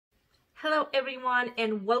Hello everyone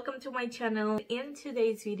and welcome to my channel. In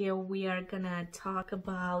today's video we are gonna talk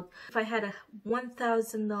about if I had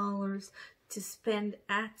 $1,000 to spend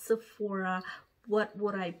at Sephora, what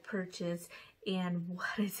would I purchase and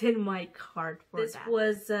what is in my cart for this. This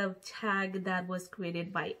was a tag that was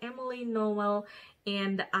created by Emily Noel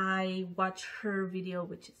and I watched her video,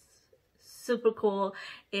 which is super cool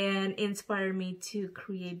and inspired me to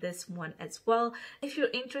create this one as well. If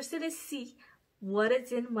you're interested to see what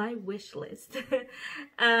is in my wish list,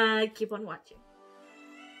 keep on watching.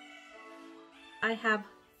 I have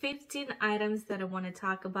 15 items that I want to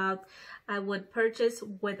talk about. I would purchase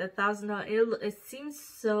with $1,000. It seems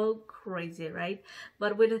so crazy, right?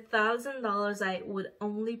 But with $1,000, I would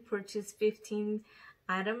only purchase 15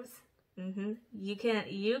 items. You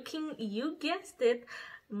guessed it.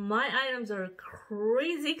 My items are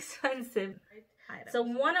crazy expensive. So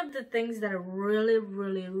one of the things that I really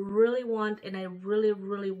want and I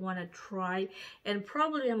really want to try, and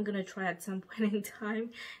probably I'm gonna try at some point in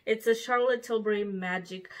time, it's a Charlotte Tilbury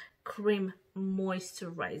Magic Cream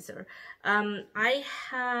Moisturizer. I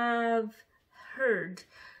have heard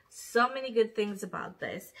so many good things about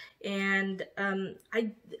this, and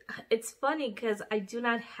it's funny because I do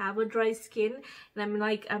not have a dry skin, and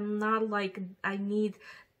I'm not like I need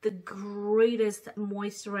the greatest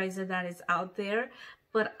moisturizer that is out there,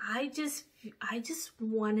 but I just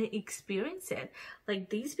want to experience it. Like,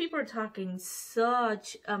 these people are talking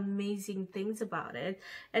such amazing things about it.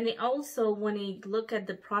 And it also, when you look at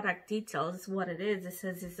the product details, what it is, it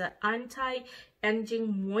says it's an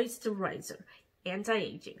anti-aging moisturizer.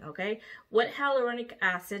 Anti-aging, okay, with hyaluronic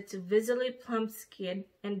acid to visually plump skin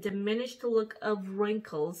and diminish the look of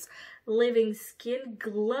wrinkles, leaving skin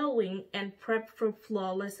glowing and prep for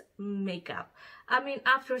flawless makeup. I mean,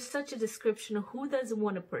 after such a description, who doesn't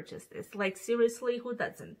want to purchase this? Like, seriously, who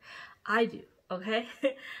doesn't? I do. Okay,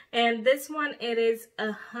 and this one, it is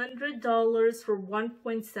 $100 for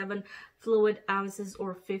 1.7 fluid ounces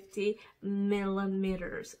or 50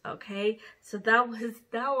 millimeters. Okay, so that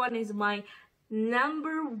one is my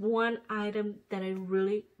number one item that I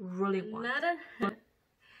really want.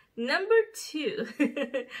 Number two,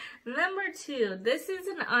 this is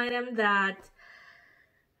an item that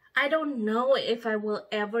I don't know if I will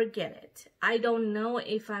ever get it. I don't know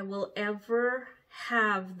if I will ever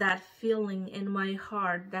have that feeling in my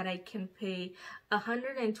heart that I can pay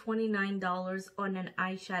 $129 on an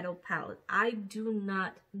eyeshadow palette. I do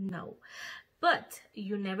not know. But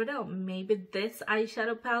you never know. Maybe this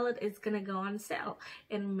eyeshadow palette is gonna go on sale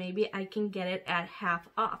and maybe I can get it at half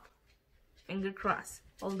off. Finger crossed.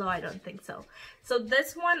 Although I don't think so. So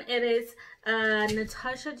this one, it is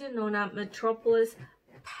Natasha Denona Metropolis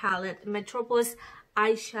palette, Metropolis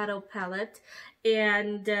eyeshadow palette,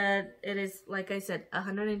 and it is, like I said,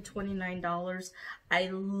 $129. I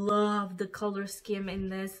love the color scheme in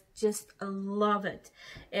this, just love it.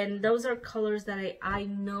 And those are colors that I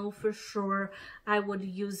know for sure I would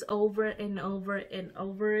use over and over and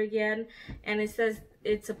over again. And it says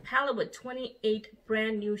it's a palette with 28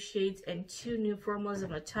 brand new shades and 2 new formulas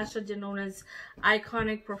of Natasha Denona's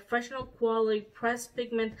iconic professional quality pressed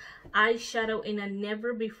pigment eyeshadow in a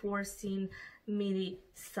never before seen midi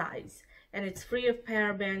size, and it's free of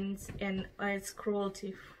parabens and it's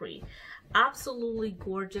cruelty free. Absolutely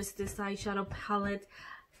gorgeous, this eyeshadow palette.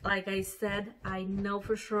 Like I said, I know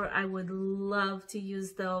for sure I would love to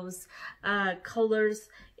use those colors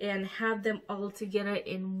and have them all together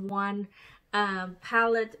in one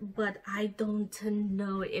palette, but I don't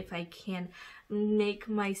know if I can make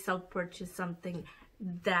myself purchase something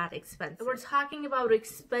that expensive. We're talking about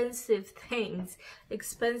expensive things,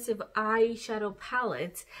 expensive eyeshadow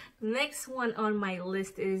palettes. Next one on my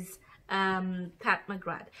list is Pat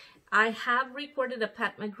McGrath. I have recorded a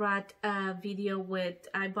Pat McGrath video with,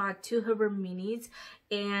 I bought 2 of her minis,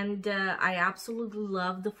 and I absolutely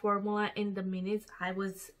love the formula in the minis. I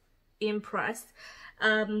was impressed.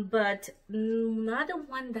 But another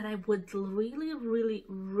one that I would really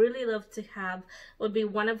love to have would be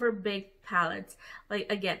one of her big palettes. Like,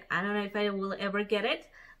 again, I don't know if I will ever get it,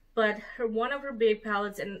 but one of her big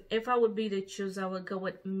palettes, and if I would be to choose, I would go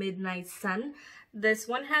with Midnight Sun. This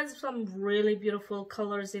one has some really beautiful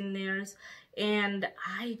colors in there, and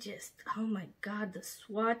I just, oh my god, the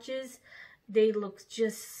swatches, they look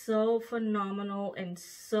just so phenomenal and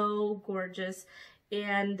so gorgeous.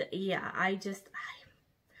 And yeah, I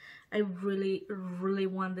really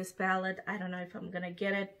want this palette. I don't know if I'm gonna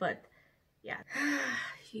get it, but yeah.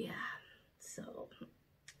 Yeah, so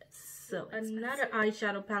another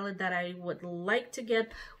eyeshadow palette that I would like to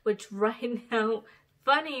get, which right now,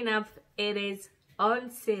 funny enough, it is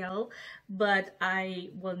on sale, but I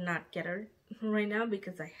will not get her. right now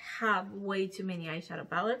because I have way too many eyeshadow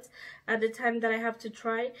palettes at the time that I have to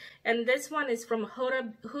try. And this one is from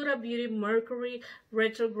Huda Beauty Mercury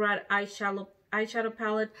Retrograde eyeshadow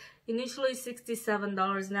palette. Initially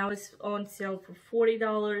 $67, now it's on sale for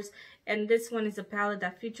 $40. And this one is a palette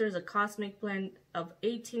that features a cosmic blend of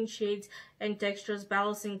 18 shades and textures,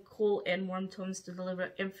 balancing cool and warm tones to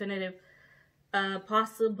deliver infinite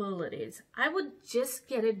possibilities. I would just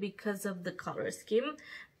get it because of the color scheme.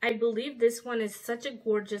 I believe this one is such a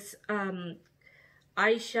gorgeous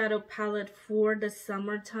eyeshadow palette for the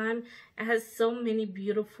summertime. It has so many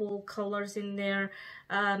beautiful colors in there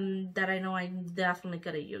that I know I'm definitely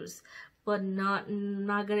gonna use, but not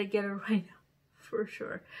gonna get it right now for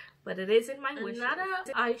sure. But it is in my wish list. Another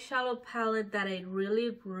eyeshadow palette that I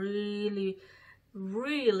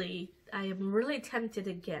I am really tempted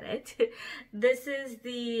to get it. This is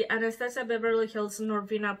the Anastasia Beverly Hills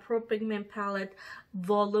Norvina Pro Pigment Palette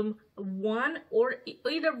Volume 1, or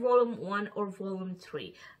either Volume 1 or Volume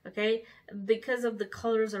 3, okay? Because of the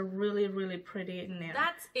colors are really pretty in there.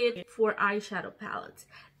 That's it for eyeshadow palettes.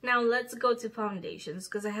 Now let's go to foundations,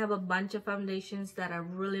 because I have a bunch of foundations that I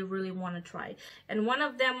really want to try. And one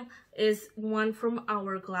of them is one from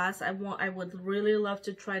Hourglass. I would really love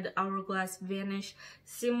to try the Hourglass Vanish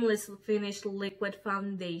Seamless Finish Liquid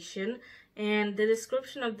Foundation. And the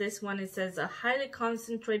description of this one, it says, a highly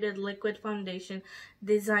concentrated liquid foundation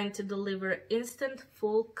designed to deliver instant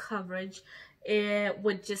full coverage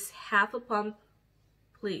with just half a pump.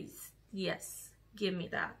 Please, yes, give me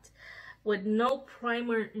that. With no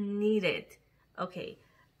primer needed. Okay,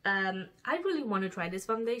 I really want to try this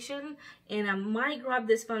foundation, and I might grab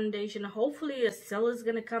this foundation. Hopefully a sale is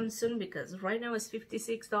gonna come soon, because right now it's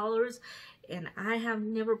 $56 and I have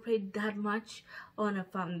never paid that much on a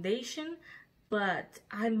foundation. But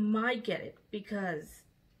I might get it because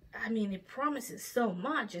I mean, it promises so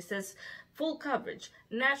much. It says full coverage,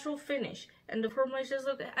 natural finish, and the formulations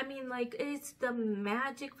look, I mean, like, it's the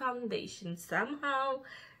magic foundation. Somehow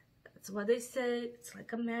that's what they say. It's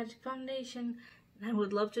like a magic foundation, and I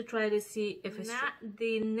would love to try to see if it's true.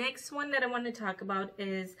 The next one that I want to talk about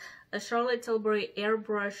is a Charlotte Tilbury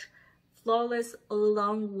Airbrush Flawless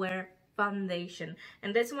Long Wear Foundation,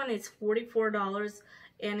 and this one is $44,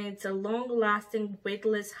 and it's a long-lasting,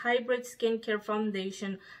 weightless hybrid skincare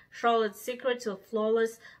foundation. Charlotte's secret to a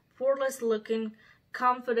flawless, poreless-looking,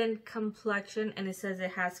 confident complexion, and it says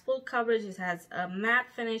it has full coverage, it has a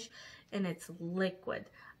matte finish, and it's liquid.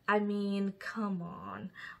 I mean, come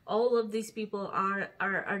on. All of these people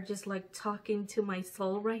are just like talking to my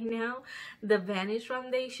soul right now. The Vanish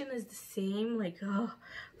foundation is the same, like, oh,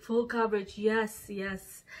 full coverage, yes.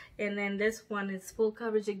 And then this one is full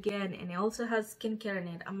coverage again, and it also has skincare in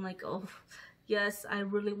it. I'm like, oh, yes, I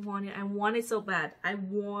really want it. I want it so bad. I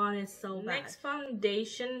want it so bad. Next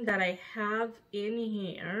foundation that I have in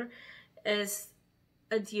here is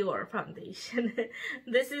a Dior foundation.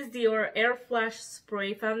 This is Dior Air Flash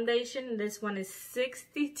Spray Foundation. This one is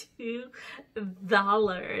 $62.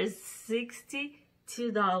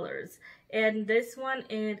 $62. And this one,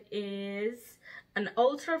 it is an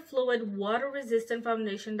ultra fluid water resistant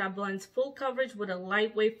foundation that blends full coverage with a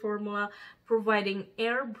lightweight formula, providing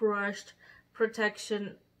airbrushed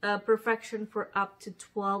protection perfection for up to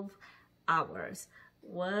 12 hours.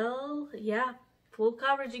 Well, yeah, full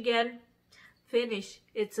coverage again. Finish,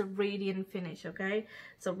 it's a radiant finish, okay?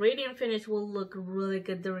 So radiant finish will look really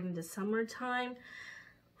good during the summertime.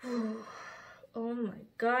 Oh my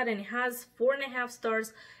god. And it has 4.5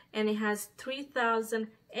 stars, and it has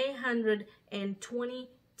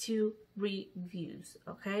 3,822 reviews,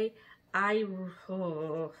 okay? I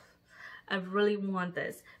really want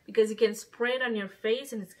this because you can spray it on your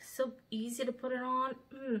face, and it's so easy to put it on.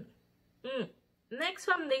 Next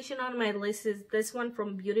foundation on my list is this one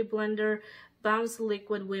from Beauty Blender, Bounce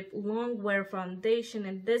Liquid Whip Long Wear Foundation.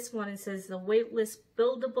 And this one, it says the weightless,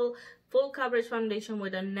 buildable, full coverage foundation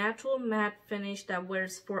with a natural matte finish that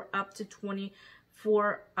wears for up to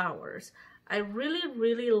 24 hours. I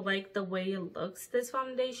really like the way it looks, this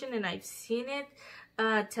foundation, and I've seen it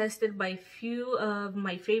tested by a few of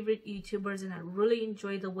my favorite YouTubers, and I really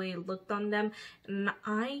enjoy the way it looked on them, and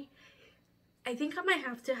I think I might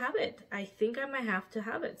have to have it. I think I might have to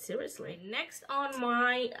have it, seriously. Next on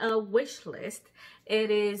my wish list,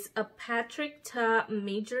 it is a Patrick Ta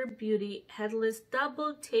Major Beauty Headless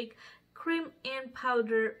Double Take Cream and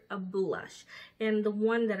Powder Blush. And the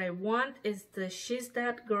one that I want is the She's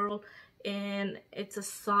That Girl, and it's a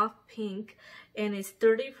soft pink, and it's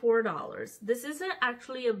 $34. This isn't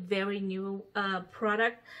actually a very new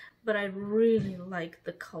product, but I really like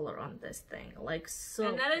the color on this thing, like so.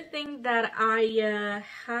 Another thing that I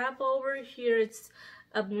have over here, it's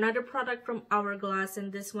another product from Hourglass,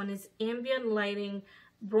 and this one is Ambient Lighting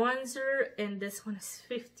Bronzer, and this one is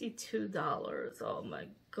 $52. Oh my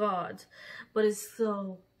god, but it's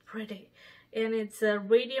so pretty. And it's a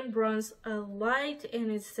radiant bronze light,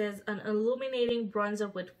 and it says an illuminating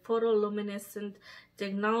bronzer with photoluminescent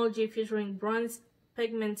technology featuring bronze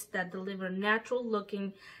pigments that deliver natural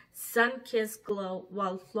looking sun-kissed glow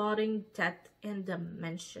while flooding depth and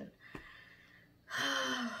dimension.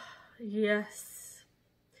 Yes,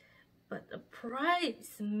 but the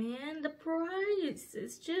price, man, the price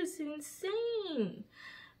is just insane.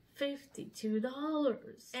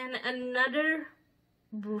 $52. And another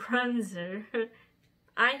bronzer.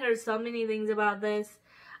 I heard so many things about this.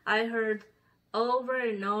 I heard over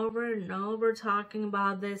and over and over talking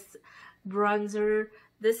about this bronzer.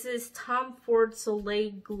 This is Tom Ford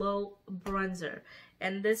Soleil Glow Bronzer,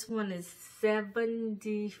 and this one is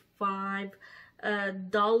 $75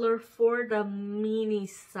 for the mini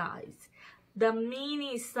size. The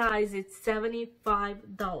mini size, it's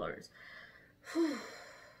 $75.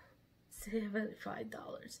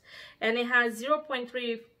 $75, and it has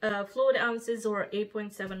 0.3 fluid ounces or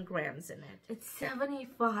 8.7 grams in it. It's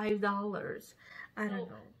 $75. I don't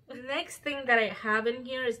know. The next thing that I have in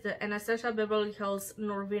here is the Anastasia Beverly Hills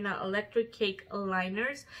Norvina Electric Cake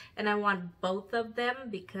Liners, and I want both of them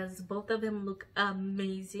because both of them look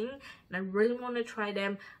amazing and I really want to try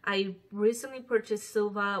them. I recently purchased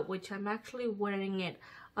Silva, which I'm actually wearing it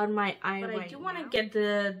on my eye right now. But I do want to get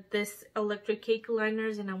this electric cake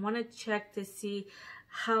liners, and I want to check to see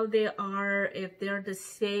how they are, if they're the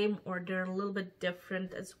same or they're a little bit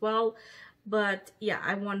different as well. But yeah,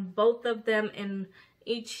 I want both of them, and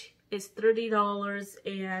each is $30,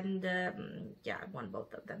 and yeah, I want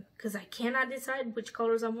both of them because I cannot decide which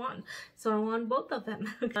colors I want, so I want both of them.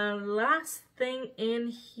 Last thing in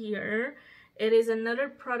here, it is another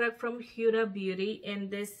product from Huda Beauty, and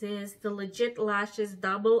this is the Legit Lashes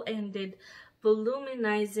Double-Ended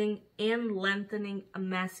Volumizing and Lengthening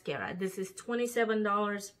Mascara. This is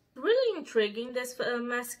 $27. Really intriguing, this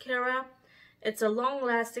mascara. It's a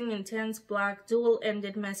long-lasting, intense black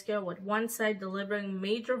dual-ended mascara with one side delivering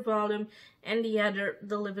major volume and the other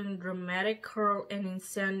delivering dramatic curl and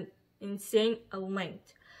insane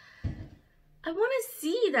length. I want to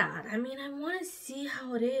see that. I mean, I want to see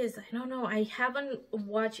how it is. I don't know. I haven't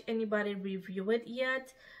watched anybody review it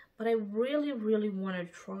yet, but I really, really want to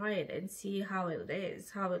try it and see how it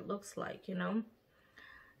is, how it looks like, you know.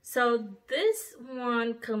 So this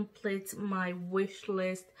one completes my wish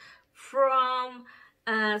list from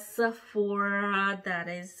Sephora that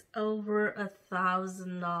is over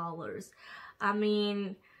 $1,000. I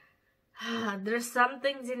mean, there's some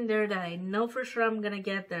things in there that I know for sure I'm gonna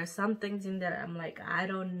get. There's some things in there I'm like, I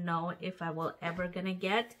don't know if I will ever gonna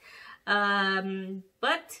get.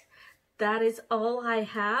 But that is all I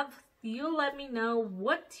have. You let me know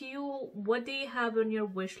what do you have on your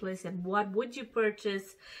wish list, and what would you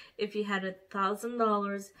purchase if you had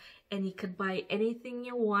 $1,000 and you could buy anything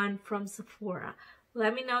you want from Sephora.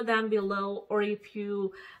 Let me know down below, or if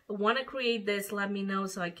you want to create this, let me know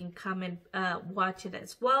so I can come and watch it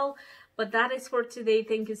as well. But that is for today.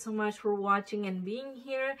 Thank you so much for watching and being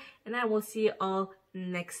here, and I will see you all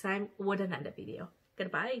next time with another video.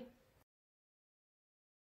 Goodbye.